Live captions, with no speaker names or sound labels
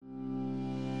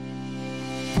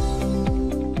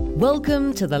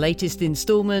Welcome to the latest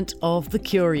instalment of The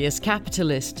Curious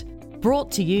Capitalist,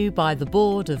 brought to you by the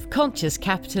Board of Conscious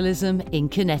Capitalism in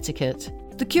Connecticut.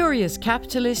 The Curious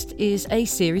Capitalist is a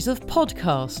series of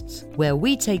podcasts where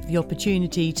we take the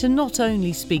opportunity to not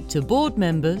only speak to board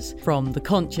members from the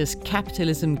Conscious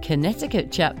Capitalism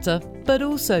Connecticut chapter, but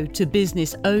also to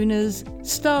business owners,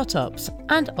 startups,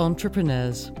 and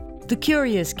entrepreneurs. The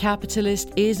Curious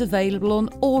Capitalist is available on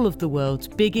all of the world's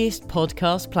biggest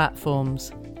podcast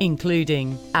platforms,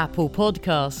 including Apple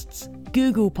Podcasts,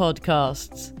 Google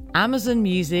Podcasts, Amazon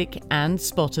Music, and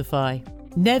Spotify.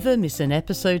 Never miss an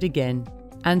episode again.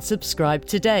 And subscribe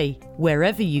today,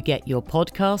 wherever you get your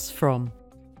podcasts from.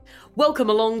 Welcome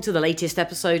along to the latest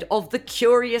episode of The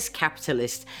Curious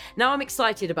Capitalist. Now, I'm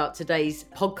excited about today's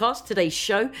podcast, today's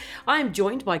show. I am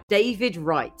joined by David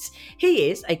Wright. He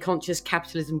is a Conscious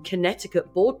Capitalism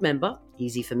Connecticut board member,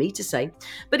 easy for me to say,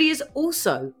 but he is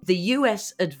also the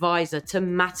US advisor to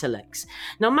Matalex.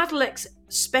 Now, Matalex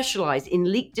specialize in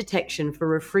leak detection for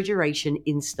refrigeration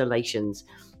installations.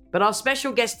 But our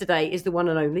special guest today is the one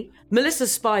and only Melissa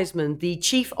Spiesman, the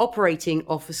Chief Operating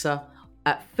Officer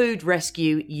at Food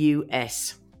Rescue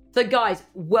US. So guys,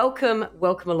 welcome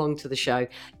along to the show.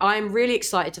 I'm really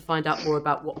excited to find out more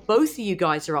about what both of you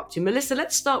guys are up to. Melissa,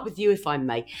 let's start with you if I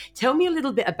may. Tell me a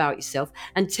little bit about yourself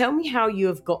and tell me how you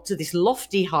have got to this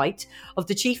lofty height of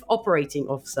the Chief Operating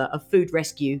Officer of Food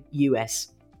Rescue US.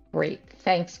 Great.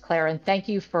 Thanks, Claire. And thank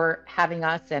you for having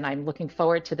us. And I'm looking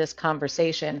forward to this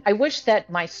conversation. I wish that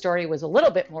my story was a little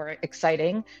bit more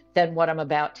exciting than what I'm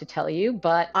about to tell you,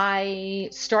 but I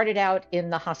started out in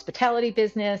the hospitality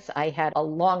business. I had a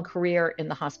long career in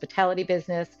the hospitality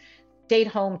business, stayed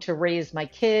home to raise my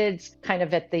kids kind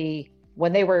of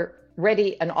when they were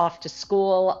ready and off to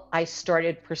school. I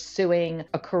started pursuing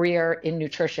a career in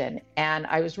nutrition. And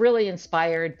I was really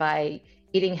inspired by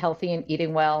eating healthy and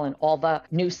eating well and all the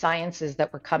new sciences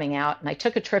that were coming out. And I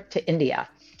took a trip to India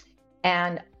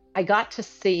and I got to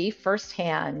see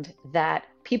firsthand that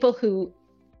people who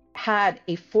had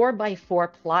a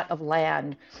 4x4 plot of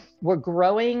land were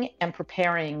growing and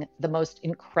preparing the most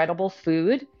incredible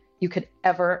food you could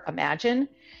ever imagine.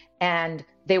 And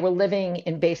they were living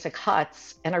in basic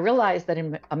huts. And I realized that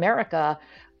in America,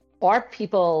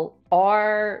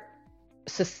 our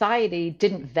society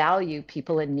didn't value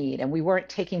people in need, and we weren't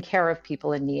taking care of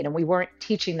people in need, and we weren't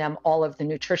teaching them all of the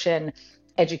nutrition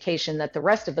education that the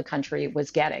rest of the country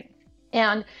was getting.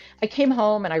 And I came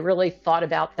home and I really thought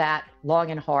about that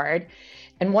long and hard.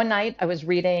 And one night I was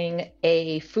reading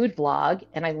a food blog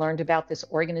and I learned about this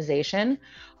organization,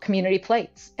 Community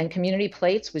Plates. And Community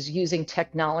Plates was using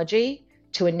technology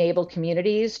to enable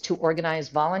communities to organize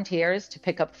volunteers to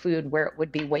pick up food where it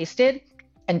would be wasted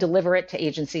and deliver it to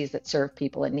agencies that serve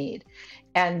people in need.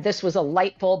 And this was a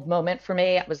light bulb moment for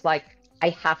me. I was like, I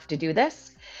have to do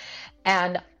this.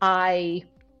 And I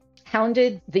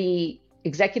hounded the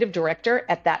executive director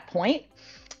at that point.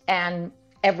 And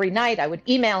every night I would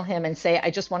email him and say,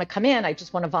 I just want to come in. I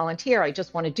just want to volunteer. I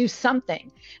just want to do something.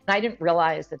 And I didn't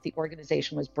realize that the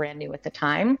organization was brand new at the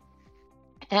time.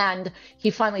 And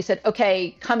he finally said,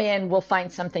 okay, come in. We'll find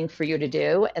something for you to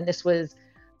do. And this was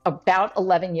about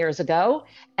 11 years ago.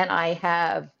 And I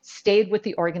have stayed with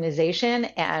the organization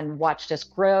and watched us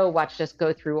grow, watched us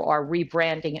go through our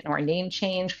rebranding and our name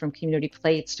change from Community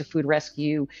Plates to Food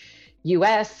Rescue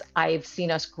US. I've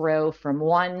seen us grow from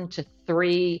 1 to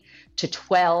 3 to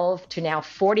 12 to now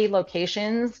 40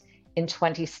 locations in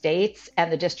 20 states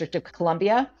and the District of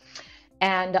Columbia.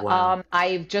 And wow.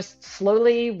 I've just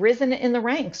slowly risen in the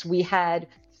ranks. We had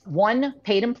 1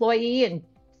 paid employee and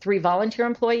 3 volunteer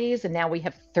employees, and now we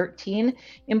have 13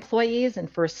 employees. And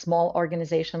for a small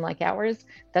organization like ours,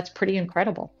 that's pretty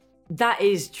incredible. That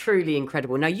is truly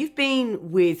incredible. Now, you've been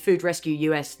with Food Rescue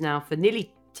US now for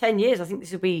nearly 10 years. I think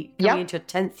this will be coming into a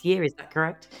 10th year. Is that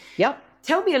correct? Yep.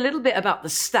 Tell me a little bit about the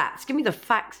stats. Give me the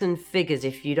facts and figures,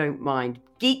 if you don't mind.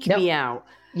 Geek me out.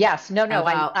 Yes. No.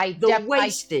 The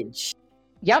wastage.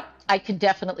 Yep. I can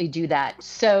definitely do that.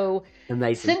 So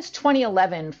amazing. Since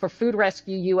 2011, for Food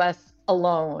Rescue US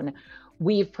alone,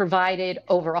 we've provided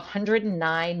over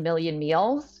 109 million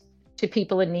meals to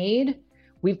people in need.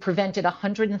 We've prevented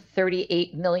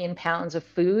 138 million pounds of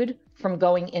food from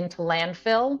going into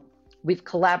landfill. We've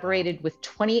collaborated with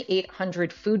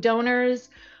 2,800 food donors.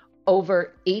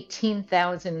 Over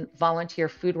 18,000 volunteer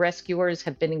food rescuers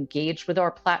have been engaged with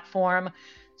our platform,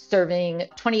 serving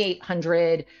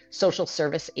 2,800 social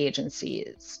service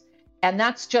agencies. And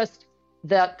that's just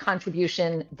the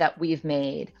contribution that we've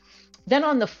made. Then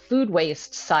on the food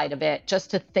waste side of it,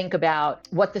 just to think about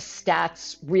what the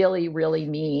stats really, really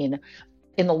mean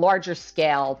in the larger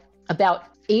scale, about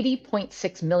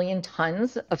 80.6 million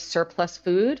tons of surplus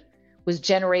food was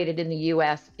generated in the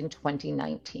US in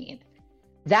 2019.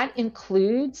 That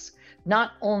includes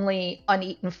not only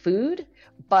uneaten food,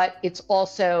 but it's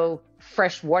also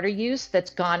fresh water use that's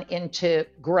gone into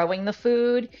growing the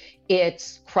food.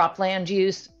 It's cropland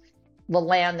use, the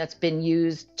land that's been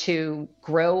used to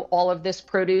grow all of this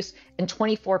produce, and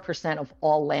 24% of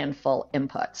all landfill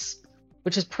inputs,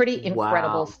 which is pretty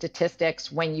incredible Wow.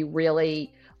 statistics when you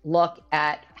really look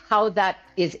at how that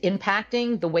is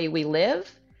impacting the way we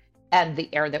live and the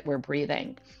air that we're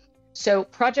breathing. So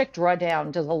Project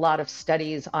Drawdown does a lot of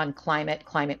studies on climate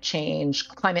change,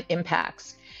 climate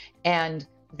impacts. And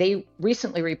they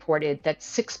recently reported that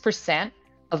 6%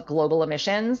 of global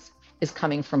emissions is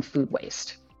coming from food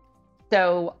waste.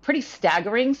 So pretty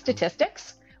staggering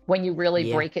statistics when you really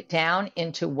Yeah. break it down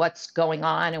into what's going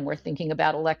on. And we're thinking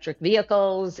about electric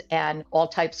vehicles and all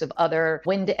types of other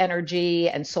wind energy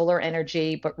and solar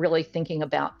energy, but really thinking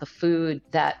about the food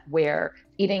that we're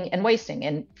eating and wasting.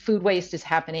 And food waste is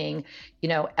happening,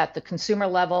 at the consumer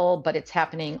level, but it's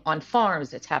happening on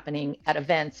farms, it's happening at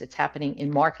events, it's happening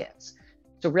in markets.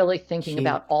 So really thinking Huge.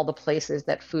 about all the places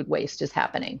that food waste is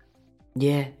happening.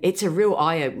 Yeah, it's a real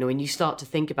eye-opener when you start to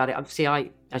think about it.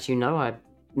 Obviously, as you know, I'm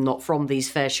not from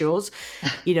these fair shores.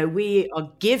 We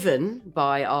are given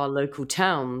by our local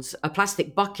towns a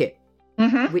plastic bucket,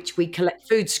 Mm-hmm. which we collect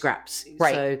food scraps.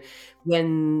 Right. So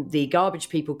when the garbage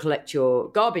people collect your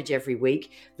garbage every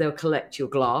week, they'll collect your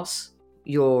glass,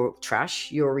 your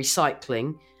trash, your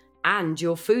recycling, and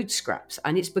your food scraps.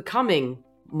 And it's becoming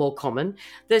more common.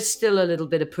 There's still a little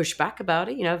bit of pushback about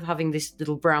it, having this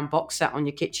little brown box sat on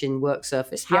your kitchen work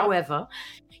surface. Yep. However,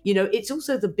 it's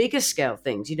also the bigger scale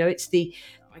things.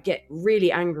 I get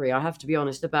really angry, I have to be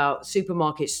honest, about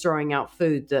supermarkets throwing out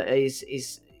food that is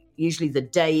usually the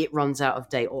day it runs out of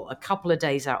date or a couple of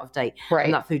days out of date. Right.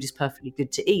 And that food is perfectly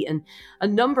good to eat. And a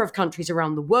number of countries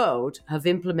around the world have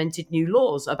implemented new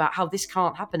laws about how this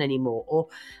can't happen anymore. Or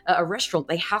at a restaurant,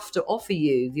 they have to offer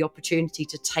you the opportunity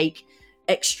to take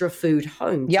extra food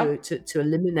home. Yep. to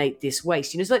eliminate this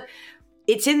waste. So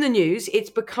it's in the news.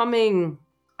 It's becoming,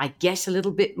 I guess, a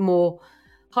little bit more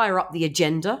higher up the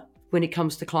agenda when it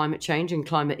comes to climate change and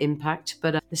climate impact.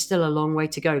 But there's still a long way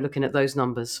to go looking at those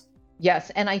numbers.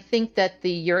 Yes, and I think that the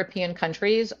European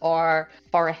countries are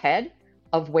far ahead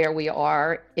of where we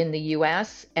are in the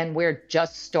US, and we're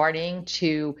just starting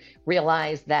to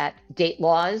realize that date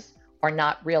laws are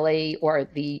not really, or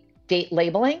the date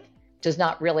labeling does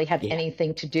not really have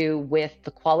anything to do with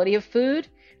the quality of food,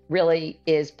 really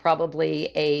is probably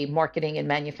a marketing and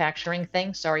manufacturing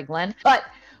thing. Sorry, Glenn. But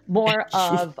more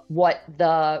of what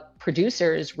the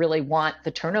producers really want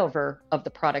the turnover of the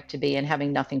product to be, and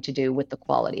having nothing to do with the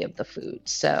quality of the food.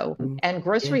 So, and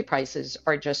grocery prices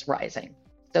are just rising.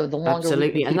 So the longer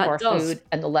we keep our food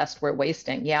and the less we're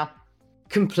wasting. Yeah.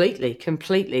 Completely.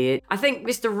 I think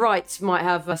Mr. Wright might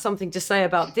have something to say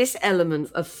about this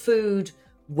element of food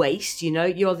waste.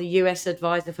 You're the US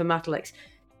advisor for Matalex.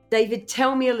 David,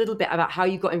 tell me a little bit about how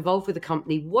you got involved with the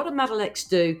company. What do Matalex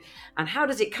do, and how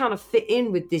does it kind of fit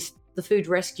in with the Food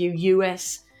Rescue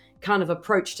US kind of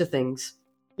approach to things?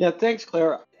 Yeah, thanks,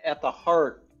 Claire. At the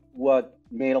heart, what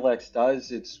Matalex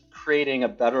does, it's creating a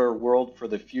better world for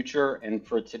the future and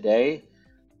for today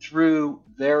through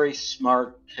very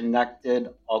smart,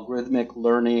 connected, algorithmic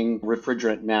learning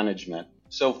refrigerant management.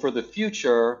 So for the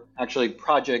future, actually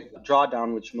Project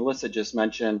Drawdown, which Melissa just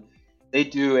mentioned, they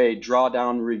do a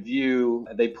drawdown review.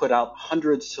 They put out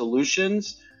 100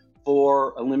 solutions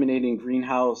for eliminating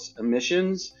greenhouse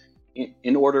emissions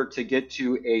in order to get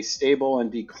to a stable and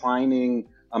declining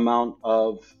amount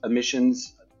of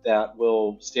emissions that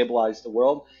will stabilize the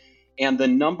world. And the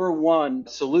number one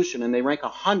solution, and they rank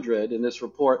 100 in this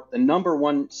report, the number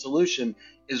one solution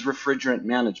is refrigerant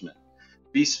management.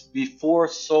 Before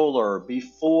solar,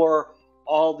 before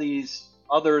all these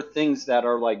other things that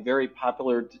are like very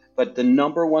popular, but the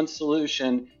number one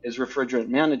solution is refrigerant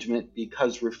management,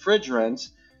 because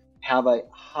refrigerants have a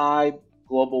high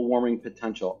global warming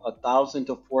potential, 1,000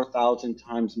 to 4,000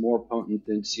 times more potent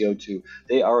than CO2.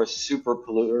 They are a super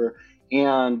polluter,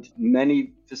 and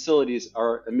many facilities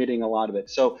are emitting a lot of it.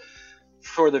 So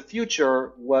for the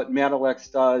future, what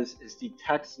Matalex does is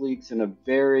detects leaks in a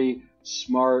very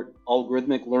smart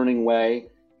algorithmic learning way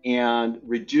and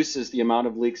reduces the amount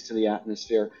of leaks to the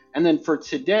atmosphere. And then for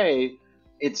today,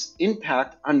 its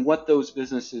impact on what those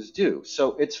businesses do.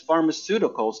 So it's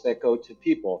pharmaceuticals that go to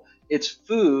people. It's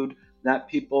food that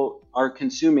people are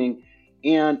consuming.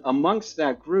 And amongst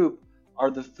that group are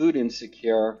the food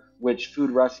insecure, which Food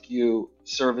Rescue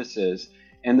services.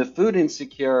 And the food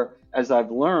insecure, as I've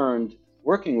learned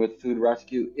working with Food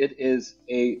Rescue, it is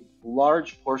a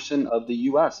large portion of the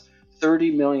US,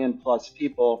 30 million plus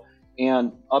people.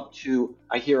 and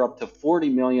I hear up to 40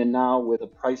 million now with the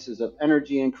prices of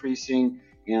energy increasing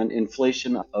and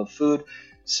inflation of food.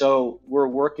 So we're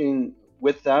working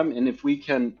with them, and if we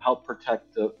can help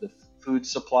protect the food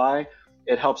supply,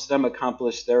 it helps them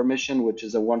accomplish their mission, which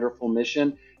is a wonderful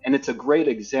mission. And it's a great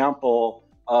example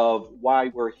of why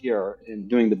we're here and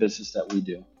doing the business that we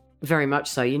do. Very much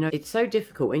so. It's so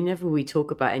difficult. Whenever we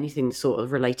talk about anything sort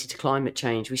of related to climate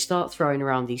change, we start throwing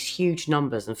around these huge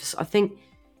numbers. And I think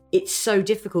it's so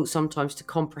difficult sometimes to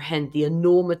comprehend the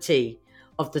enormity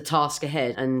of the task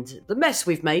ahead and the mess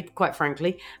we've made, quite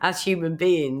frankly, as human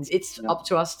beings. It's up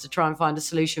to us to try and find a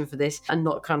solution for this and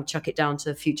not kind of chuck it down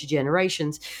to future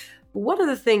generations. But one of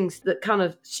the things that kind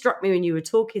of struck me when you were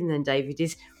talking then, David,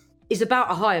 is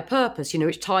about a higher purpose,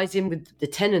 which ties in with the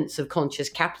tenets of conscious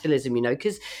capitalism,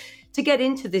 because to get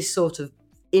into this sort of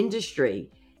industry,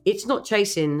 it's not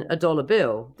chasing a dollar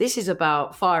bill. This is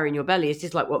about fire in your belly. It's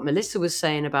just like what Melissa was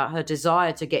saying about her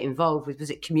desire to get involved with,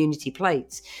 was it community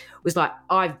plates? It was like,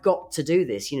 I've got to do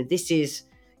this. This is,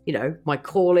 my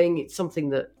calling. It's something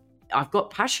that I've got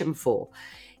passion for.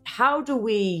 How do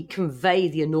we convey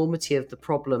the enormity of the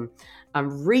problem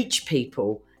and reach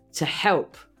people to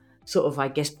help sort of, I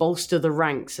guess, bolster the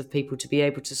ranks of people to be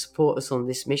able to support us on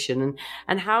this mission?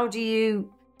 And how do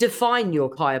you define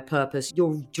your higher purpose,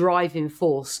 your driving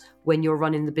force when you're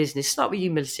running the business? Start with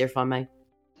you, Melissa, if I may.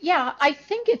 Yeah, I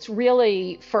think it's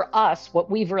really, for us,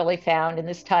 what we've really found, and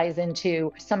this ties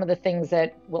into some of the things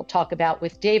that we'll talk about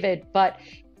with David, but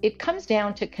it comes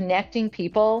down to connecting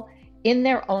people in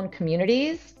their own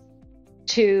communities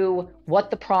to what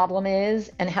the problem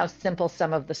is and how simple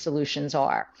some of the solutions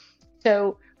are.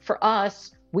 So for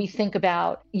us, we think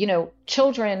about,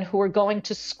 children who are going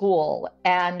to school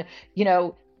and,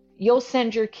 you'll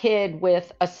send your kid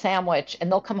with a sandwich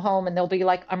and they'll come home and they'll be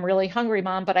like, I'm really hungry,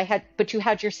 Mom, but you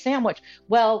had your sandwich.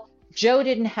 Well, Joe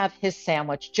didn't have his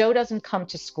sandwich. Joe doesn't come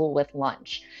to school with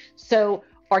lunch. So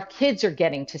our kids are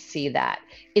getting to see that.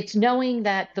 It's knowing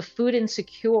that the food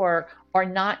insecure are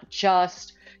not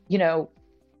just,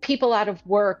 people out of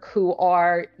work who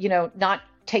are, not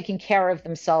taking care of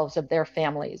themselves, of their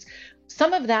families.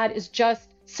 Some of that is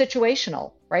just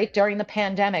situational, right? During the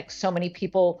pandemic, so many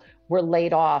people were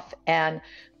laid off, and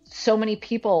so many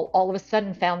people all of a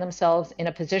sudden found themselves in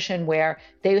a position where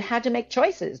they had to make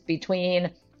choices between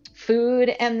food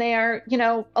and their,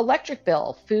 electric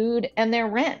bill, food and their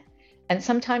rent. And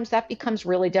sometimes that becomes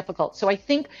really difficult. So I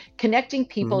think connecting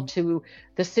people to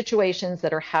the situations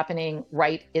that are happening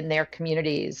right in their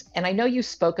communities. And I know you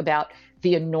spoke about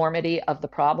the enormity of the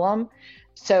problem.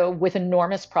 So with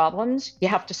enormous problems, you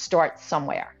have to start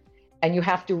somewhere. And you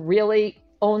have to really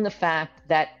own the fact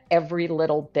that every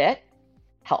little bit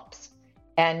helps.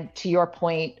 And to your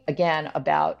point, again,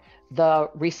 about the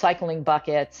recycling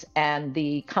buckets and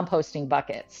the composting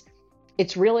buckets,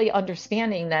 it's really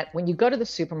understanding that when you go to the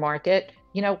supermarket,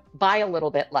 buy a little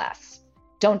bit less.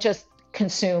 Don't just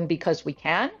consume because we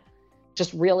can,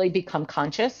 just really become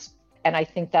conscious. And I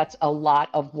think that's a lot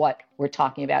of what we're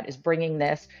talking about, is bringing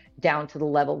this down to the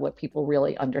level where people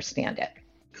really understand it.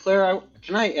 Claire,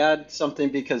 can I add something?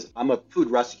 Because I'm a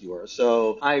food rescuer,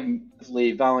 so I'm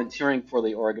volunteering for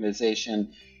the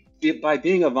organization. By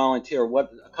being a volunteer,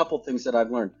 a couple things that I've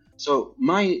learned. So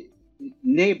my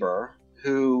neighbor,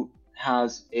 who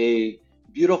has a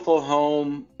beautiful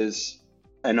home, is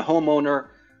a homeowner,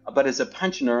 but is a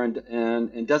pensioner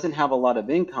and doesn't have a lot of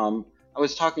income. I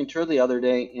was talking to her the other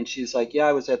day, and she's like, yeah,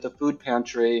 I was at the food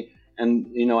pantry, and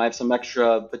I have some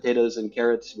extra potatoes and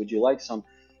carrots. Would you like some?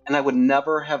 And I would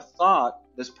never have thought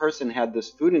this person had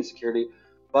this food insecurity,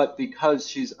 but because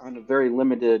she's on a very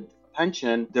limited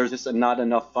pension, there's just not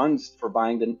enough funds for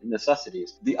buying the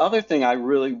necessities. The other thing I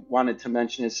really wanted to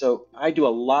mention is, so I do a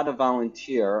lot of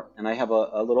volunteer, and I have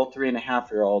a little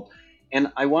 3.5-year-old,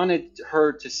 and I wanted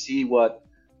her to see what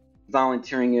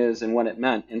volunteering is and what it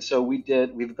meant. And so we've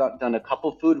done a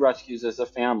couple food rescues as a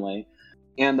family.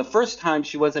 And the first time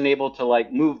she wasn't able to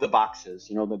move the boxes,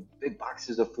 the big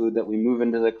boxes of food that we move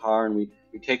into the car, and we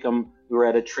take them. We were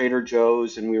at a Trader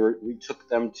Joe's, and we took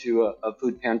them to a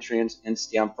food pantry in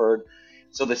Stamford.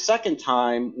 So the second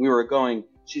time we were going,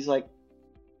 she's like,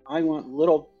 I want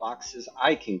little boxes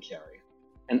I can carry,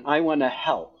 and I want to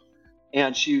help.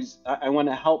 And I want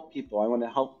to help people. I want to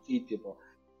help feed people.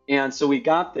 And so we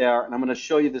got there, and I'm going to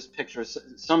show you this picture.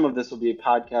 Some of this will be a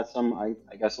podcast. Some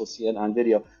I guess we'll see it on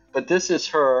video. But this is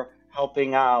her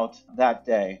helping out that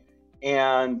day,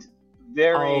 and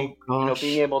being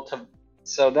able to.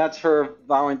 So that's her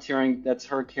volunteering. That's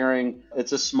her carrying.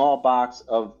 It's a small box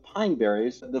of pine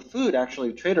berries. The food,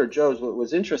 actually, Trader Joe's. What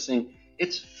was interesting,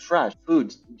 it's fresh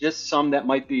food. Just some that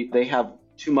might be. They have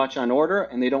too much on order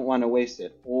and they don't want to waste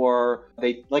it. Or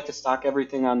they like to stock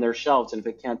everything on their shelves, and if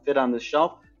it can't fit on the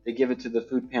shelf, they give it to the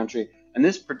food pantry. And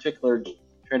this particular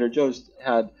Trader Joe's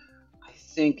had, I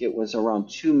think it was around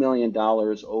 $2 million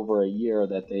over a year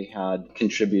that they had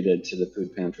contributed to the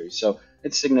food pantry. So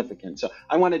it's significant. So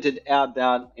I wanted to add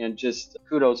that, and just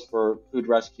kudos for Food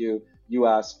Rescue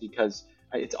US, because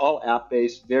it's all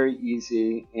app-based, very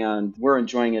easy, and we're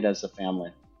enjoying it as a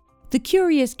family. The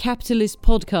Curious Capitalist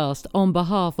podcast, on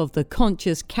behalf of the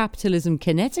Conscious Capitalism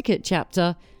Connecticut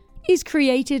chapter, is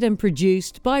created and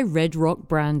produced by Red Rock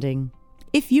Branding.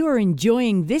 If you are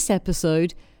enjoying this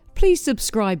episode, please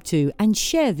subscribe to and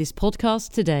share this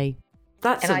podcast today.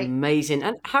 That's amazing.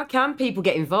 And how can people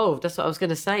get involved? That's what I was going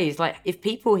to say. Is like, if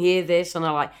people hear this and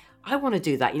are like, I want to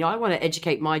do that, I want to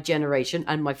educate my generation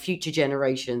and my future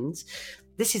generations,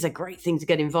 this is a great thing to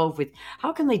get involved with.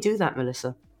 How can they do that,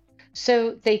 Melissa?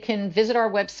 So they can visit our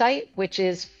website, which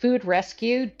is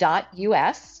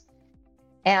foodrescue.us,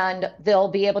 and they'll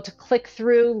be able to click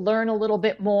through, learn a little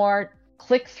bit more,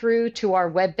 click through to our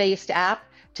web-based app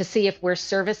to see if we're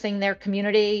servicing their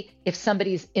community. If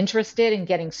somebody's interested in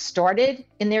getting started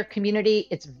in their community,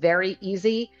 it's very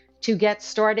easy to get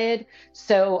started.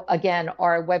 So again,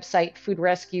 our website,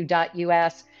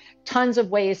 foodrescue.us, tons of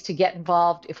ways to get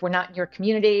involved. If we're not in your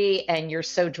community and you're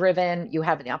so driven, you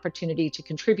have an opportunity to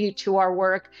contribute to our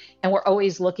work. And we're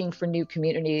always looking for new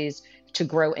communities to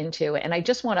grow into. And I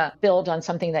just want to build on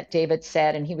something that David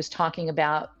said, and he was talking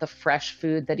about the fresh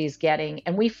food that he's getting.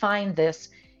 And we find this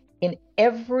in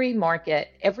every market,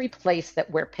 every place that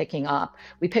we're picking up.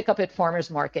 We pick up at farmers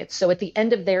markets. So at the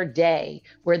end of their day,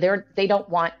 where they don't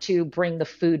want to bring the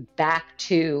food back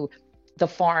to the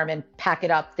farm and pack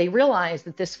it up, they realize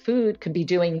that this food could be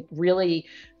doing really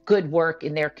good work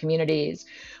in their communities.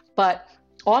 But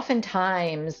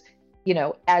oftentimes,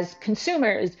 as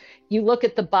consumers, you look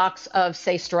at the box of,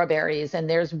 say, strawberries, and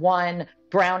there's one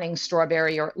browning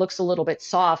strawberry, or it looks a little bit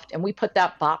soft, and we put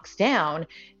that box down,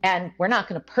 and we're not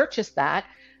going to purchase that.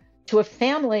 To a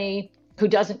family who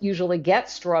doesn't usually get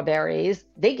strawberries,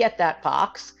 they get that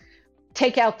box,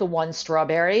 take out the one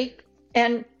strawberry,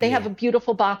 and they have a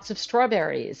beautiful box of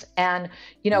strawberries. And,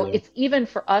 it's even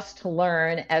for us to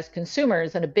learn as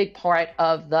consumers, and a big part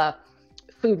of the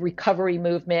food recovery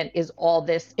movement is all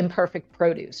this imperfect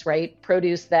produce, right?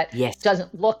 Produce that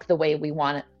doesn't look the way we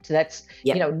want it to, that's,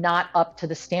 not up to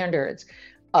the standards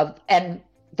of, and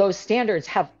those standards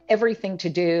have everything to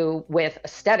do with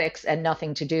aesthetics and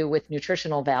nothing to do with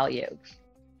nutritional value.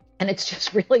 And it's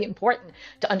just really important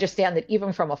to understand that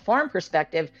even from a farm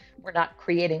perspective, we're not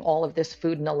creating all of this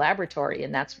food in a laboratory,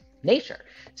 and that's nature.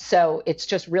 So it's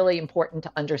just really important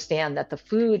to understand that the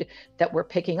food that we're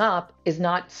picking up is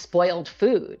not spoiled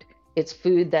food. It's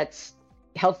food that's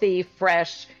healthy,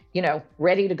 fresh,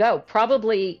 ready to go.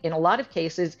 Probably in a lot of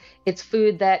cases, it's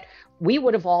food that we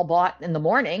would have all bought in the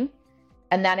morning.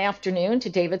 And that afternoon, to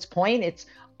David's point, it's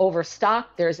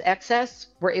overstocked, there's excess,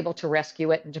 we're able to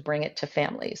rescue it and to bring it to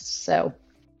families. So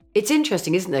it's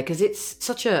interesting, isn't there? Because it's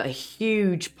such a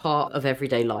huge part of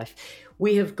everyday life.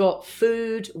 We have got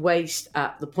food waste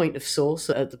at the point of source,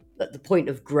 at the point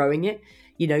of growing it,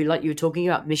 like you were talking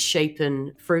about,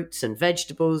 misshapen fruits and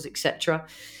vegetables, etc.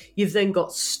 You've then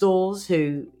got stores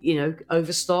who,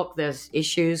 overstock, there's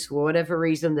issues for whatever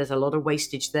reason, there's a lot of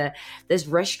wastage there. There's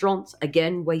restaurants,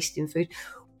 again, wasting food.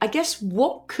 I guess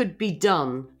what could be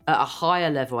done at a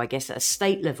higher level, at a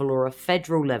state level or a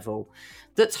federal level,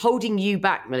 that's holding you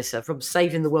back, Melissa, from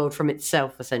saving the world from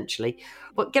itself, essentially?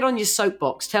 But get on your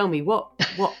soapbox. Tell me what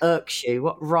irks you,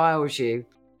 what riles you.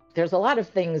 There's a lot of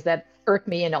things that irk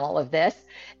me in all of this.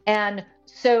 And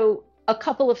so a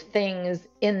couple of things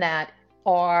in that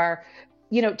are,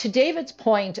 to David's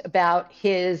point about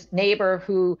his neighbor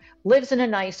who lives in a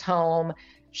nice home,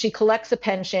 she collects a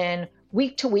pension.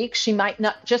 Week to week, she might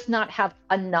not have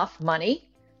enough money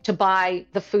to buy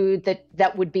the food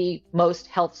that would be most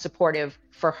health supportive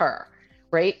for her,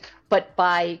 right? But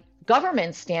by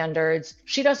government standards,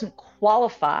 she doesn't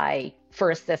qualify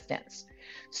for assistance.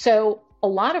 So a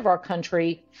lot of our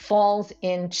country falls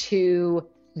into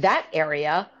that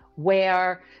area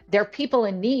where there are people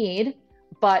in need,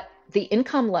 but the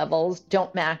income levels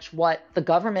don't match what the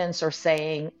governments are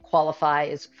saying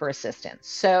qualifies for assistance.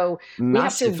 So we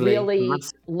have to really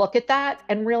look at that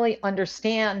and really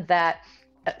understand that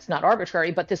it's not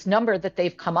arbitrary, but this number that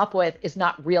they've come up with is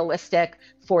not realistic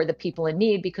for the people in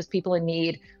need, because people in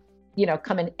need,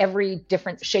 come in every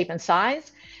different shape and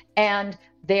size, and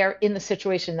they're in the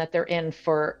situation that they're in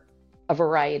for a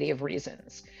variety of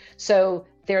reasons. So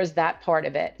there's that part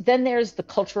of it. Then there's the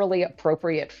culturally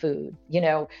appropriate food,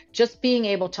 just being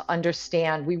able to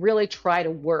understand. We really try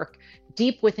to work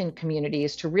deep within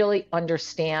communities to really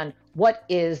understand what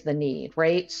is the need,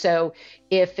 right? So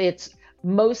if it's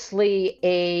mostly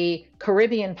a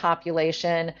Caribbean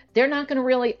population, they're not going to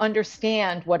really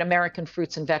understand what American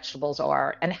fruits and vegetables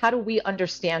are. And how do we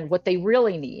understand what they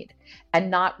really need and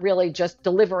not really just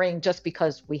delivering just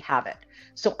because we have it?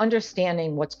 So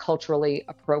understanding what's culturally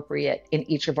appropriate in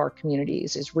each of our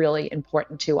communities is really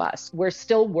important to us. We're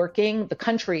still working, the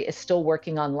country is still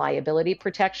working on liability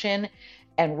protection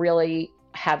and really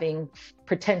having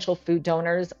potential food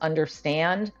donors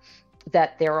understand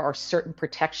that there are certain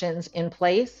protections in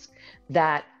place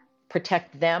that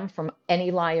protect them from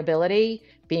any liability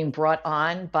being brought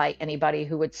on by anybody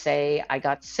who would say, I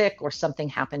got sick or something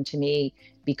happened to me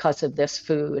because of this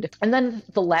food. And then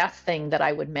the last thing that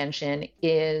I would mention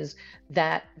is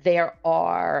that there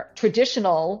are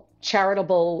traditional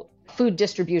charitable food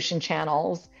distribution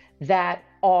channels that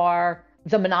are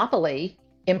the monopoly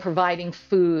in providing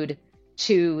food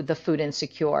to the food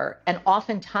insecure. And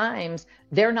oftentimes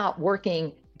they're not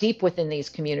working deep within these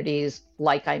communities,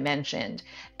 like I mentioned,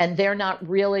 and they're not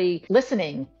really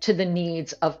listening to the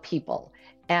needs of people.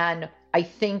 And I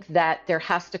think that there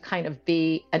has to kind of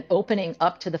be an opening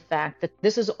up to the fact that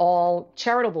this is all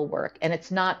charitable work and it's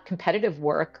not competitive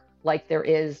work like there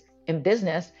is in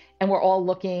business. And we're all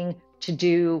looking to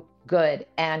do good.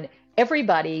 And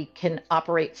everybody can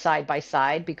operate side by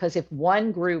side, because if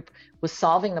one group was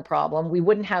solving the problem, we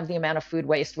wouldn't have the amount of food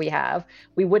waste we have,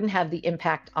 we wouldn't have the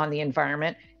impact on the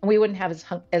environment, and we wouldn't have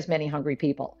as many hungry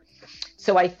people.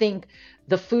 So I think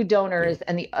the food donors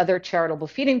and the other charitable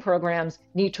feeding programs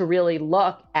need to really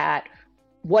look at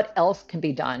what else can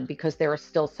be done, because there are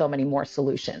still so many more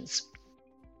solutions.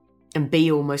 And be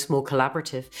almost more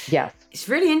collaborative. Yes. It's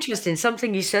really interesting,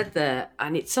 something you said there,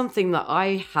 and it's something that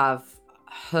I have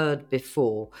heard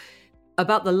before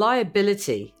about the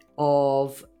liability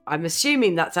of, I'm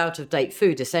assuming that's out of date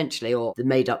food essentially, or the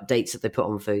made up dates that they put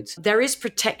on foods. There is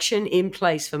protection in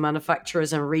place for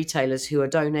manufacturers and retailers who are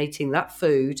donating that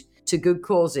food to good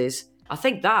causes. I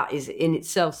think that is in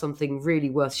itself something really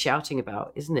worth shouting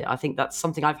about, isn't it? I think that's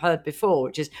something I've heard before,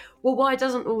 which is, well, why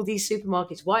doesn't all these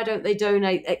supermarkets, why don't they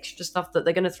donate extra stuff that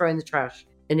they're going to throw in the trash?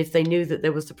 And if they knew that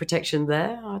there was the protection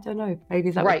there, I don't know,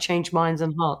 maybe that would change minds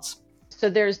and hearts. So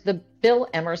there's the Bill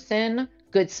Emerson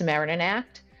Good Samaritan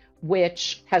Act,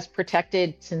 which has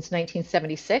protected, since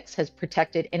 1976, has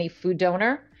protected any food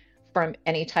donor from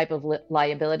any type of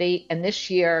liability. And this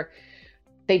year,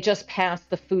 they just passed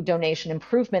the Food Donation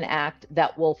Improvement Act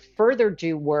that will further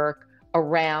do work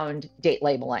around date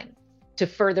labeling to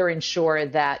further ensure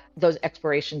that those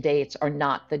expiration dates are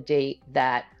not the date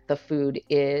that the food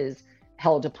is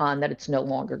held upon, that it's no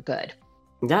longer good.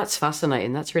 That's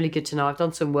fascinating. That's really good to know. I've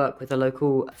done some work with a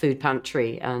local food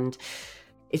pantry, and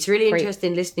it's really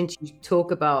interesting listening to you talk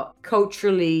about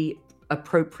culturally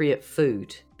appropriate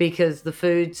food, because the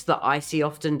foods that I see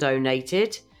often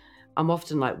donated, I'm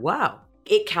often like, wow,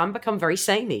 it can become very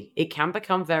samey. It can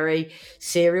become very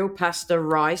cereal, pasta,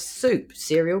 rice, soup,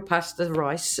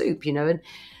 you know, and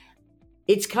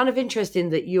it's kind of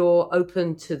interesting that you're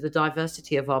open to the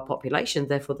diversity of our population,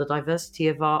 therefore the diversity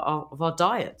of our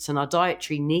diets and our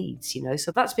dietary needs, you know,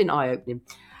 so that's been eye-opening.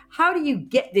 How do you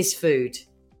get this food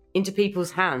into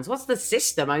people's hands? What's the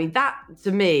system? I mean, that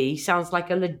to me sounds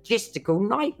like a logistical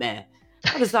nightmare.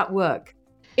 How does that work?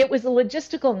 It was a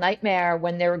logistical nightmare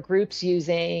when there were groups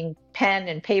using pen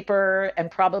and paper and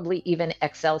probably even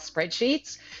Excel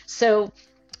spreadsheets. So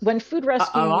when Food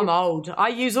Rescue... I'm old. I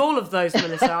use all of those,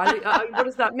 Melissa. What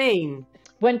does that mean?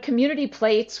 When Community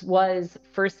Plates was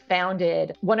first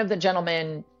founded, one of the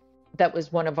gentlemen that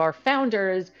was one of our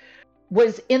founders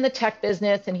was in the tech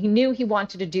business, and he knew he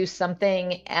wanted to do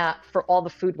something for all the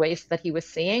food waste that he was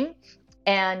seeing.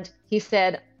 And he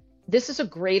said, this is a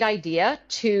great idea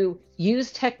to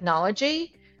use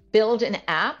technology, build an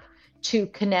app to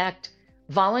connect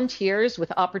volunteers with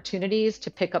opportunities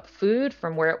to pick up food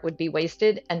from where it would be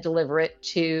wasted and deliver it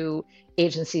to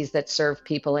agencies that serve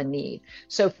people in need.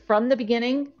 So from the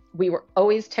beginning, we were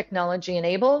always technology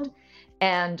enabled,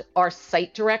 and our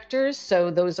site directors,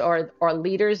 so those are our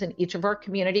leaders in each of our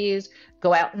communities,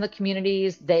 go out in the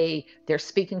communities, they're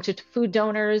speaking to food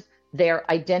donors, they're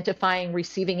identifying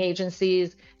receiving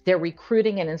agencies, they're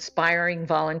recruiting and inspiring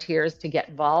volunteers to get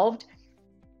involved.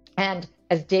 And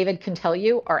as David can tell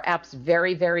you, our app's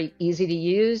very, very easy to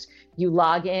use. You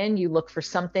log in, you look for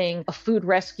something, a food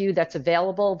rescue that's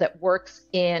available that works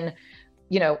in,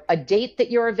 you know, a date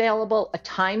that you're available, a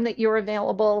time that you're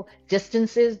available,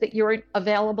 distances that you're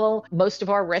available. Most of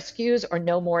our rescues are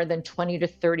no more than 20 to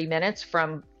 30 minutes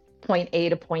from point A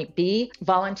to point B.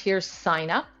 Volunteers sign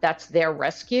up, that's their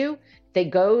rescue. They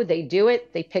go, they do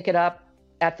it, they pick it up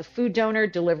at the food donor,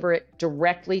 deliver it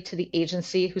directly to the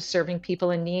agency who's serving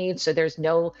people in need. So there's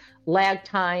no lag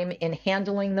time in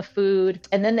handling the food.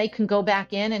 And then they can go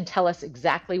back in and tell us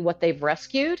exactly what they've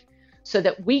rescued so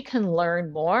that we can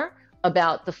learn more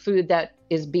about the food that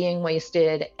is being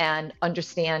wasted and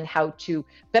understand how to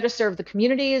better serve the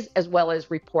communities as well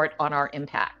as report on our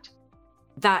impact.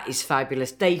 That is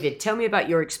fabulous. David, tell me about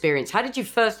your experience. How did you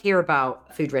first hear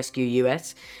about Food Rescue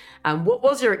US? And what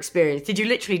was your experience? Did you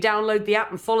literally download the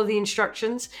app and follow the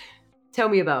instructions? Tell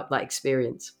me about that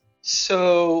experience.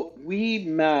 So we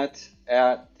met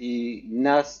at the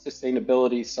Nest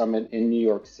Sustainability Summit in New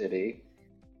York City.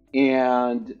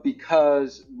 And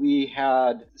because we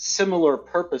had similar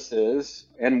purposes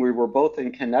and we were both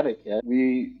in Connecticut,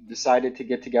 we decided to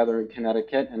get together in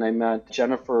Connecticut. And I met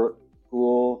Jennifer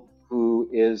Gould, who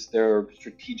is their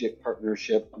strategic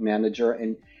partnership manager.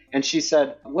 And she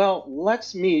said, well,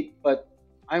 let's meet, but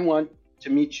I want to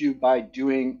meet you by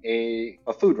doing a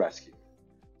food rescue.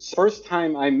 So first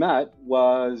time I met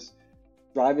was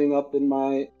driving up in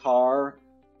my car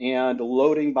and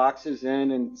loading boxes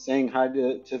in and saying hi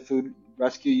to Food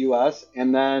Rescue US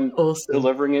and then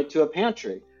delivering it to a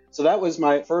pantry. So that was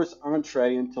my first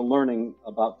entree into learning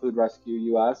about Food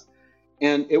Rescue US.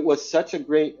 And it was such a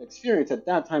great experience. At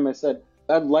that time, I said,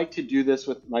 I'd like to do this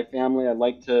with my family. I'd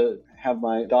like to have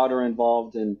my daughter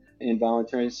involved in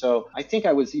volunteering. So I think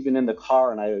I was even in the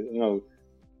car and I,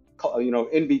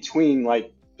 in between,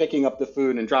 like picking up the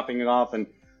food and dropping it off and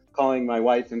calling my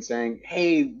wife and saying,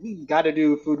 hey, we got to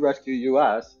do Food Rescue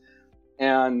US,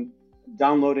 and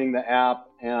downloading the app.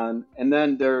 And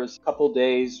then there's a couple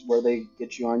days where they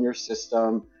get you on your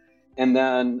system. And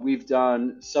then we've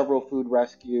done several food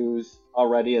rescues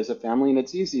already as a family, and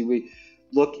it's easy. We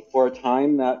look for a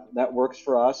time that works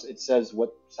for us. It says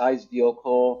what size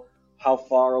vehicle, how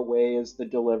far away is the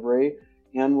delivery,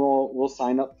 and we'll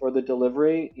sign up for the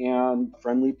delivery, and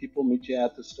friendly people meet you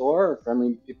at the store, or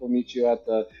friendly people meet you at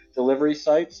the delivery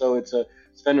site. So it's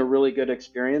been a really good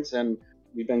experience, and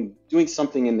we've been doing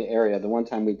something in the area. The one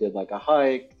time we did like a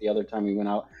hike, the other time we went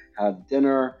out, had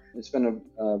dinner. It's been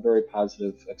a very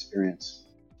positive experience.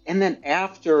 And then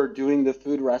after doing the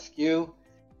food rescue,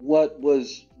 what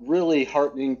was really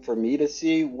heartening for me to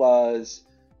see was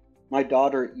my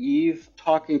daughter Eve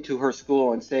talking to her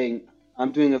school and saying,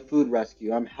 I'm doing a food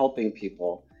rescue, I'm helping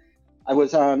people. I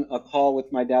was on a call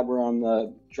with my dad,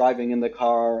 we're driving in the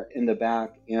car in the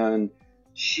back, and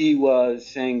she was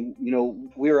saying,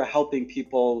 we're helping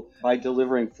people by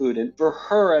delivering food. And for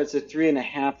her as a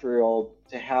 3.5-year-old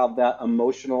to have that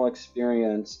emotional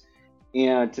experience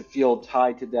and to feel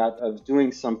tied to that of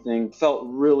doing something felt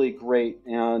really great,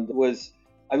 and it was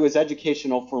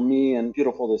educational for me and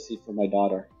beautiful to see for my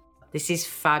daughter. This is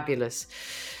fabulous.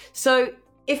 So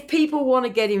if people want to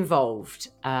get involved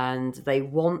and they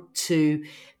want to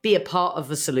be a part of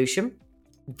a solution,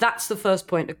 that's the first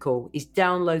point of call, is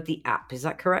download the app. Is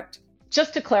that correct?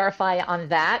 Just to clarify on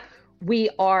that, we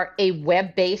are a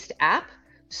web-based app.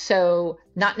 So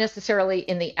not necessarily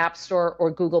in the App Store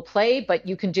or Google Play, but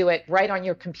you can do it right on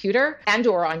your computer and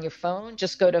or on your phone.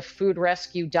 Just go to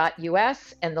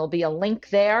foodrescue.us and there'll be a link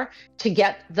there to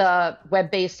get the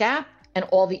web-based app, and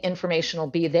all the information will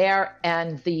be there.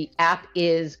 And the app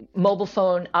is mobile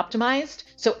phone optimized.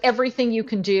 So everything you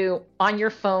can do on your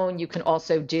phone, you can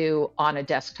also do on a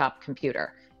desktop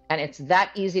computer. And it's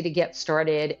that easy to get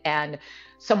started. And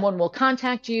someone will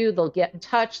contact you, they'll get in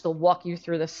touch, they'll walk you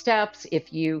through the steps.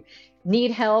 If you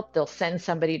need help, they'll send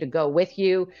somebody to go with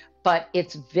you. But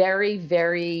it's very,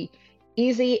 very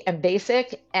easy and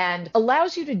basic, and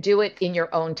allows you to do it in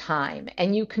your own time,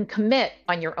 and you can commit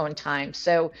on your own time.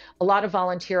 So a lot of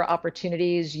volunteer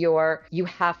opportunities, you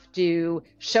have to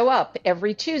show up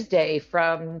every Tuesday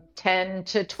from 10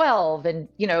 to 12 and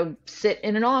sit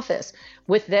in an office.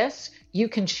 With this, you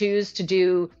can choose to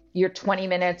do your 20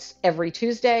 minutes every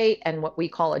Tuesday and what we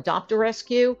call adopt a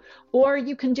rescue, or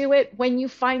you can do it when you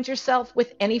find yourself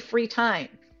with any free time.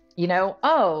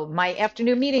 My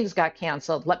afternoon meetings got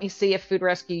canceled. Let me see if Food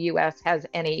Rescue US has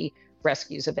any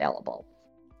rescues available.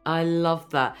 I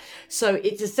love that. So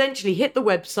it's essentially hit the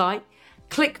website,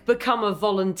 click Become a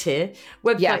Volunteer.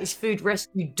 Website is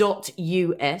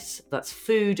foodrescue.us. That's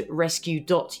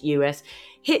foodrescue.us.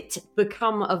 Hit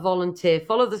Become a Volunteer.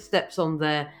 Follow the steps on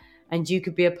there, and you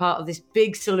could be a part of this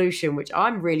big solution, which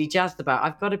I'm really jazzed about.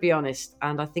 I've got to be honest,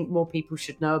 and I think more people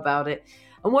should know about it.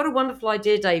 And what a wonderful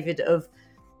idea, David, of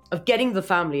getting the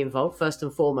family involved, first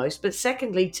and foremost, but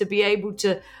secondly, to be able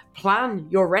to plan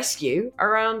your rescue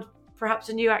around perhaps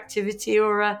a new activity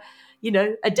or a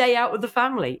day out with the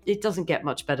family. It doesn't get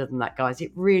much better than that, guys.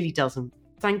 It really doesn't.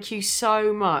 Thank you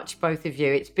so much, both of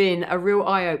you. It's been a real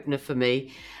eye-opener for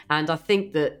me. And I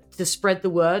think that to spread the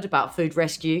word about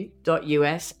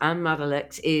foodrescue.us and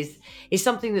Madalex is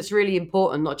something that's really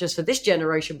important, not just for this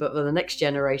generation, but for the next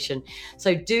generation.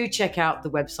 So do check out the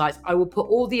websites. I will put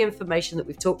all the information that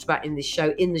we've talked about in this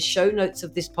show in the show notes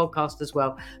of this podcast as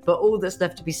well. But all that's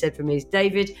left to be said for me is,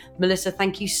 David, Melissa,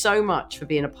 thank you so much for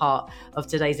being a part of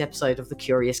today's episode of The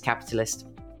Curious Capitalist.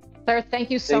 Claire, thank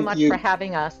you so much for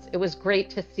having us. It was great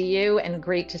to see you and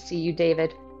great to see you,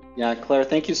 David. Yeah, Claire,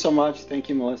 thank you so much. Thank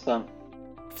you, Melissa.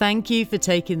 Thank you for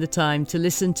taking the time to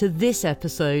listen to this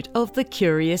episode of The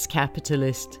Curious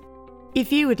Capitalist.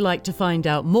 If you would like to find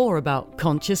out more about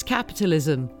conscious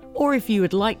capitalism, or if you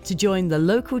would like to join the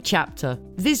local chapter,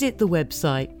 visit the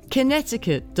website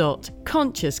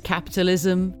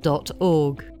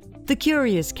connecticut.consciouscapitalism.org. The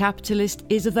Curious Capitalist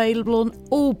is available on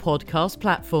all podcast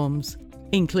platforms,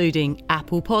 including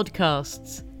Apple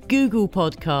Podcasts, Google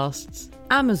Podcasts,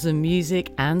 Amazon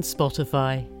Music and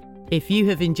Spotify. If you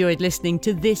have enjoyed listening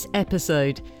to this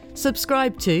episode,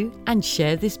 subscribe to and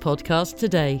share this podcast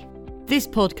today. This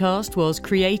podcast was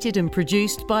created and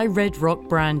produced by Red Rock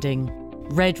Branding,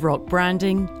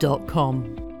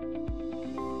 redrockbranding.com.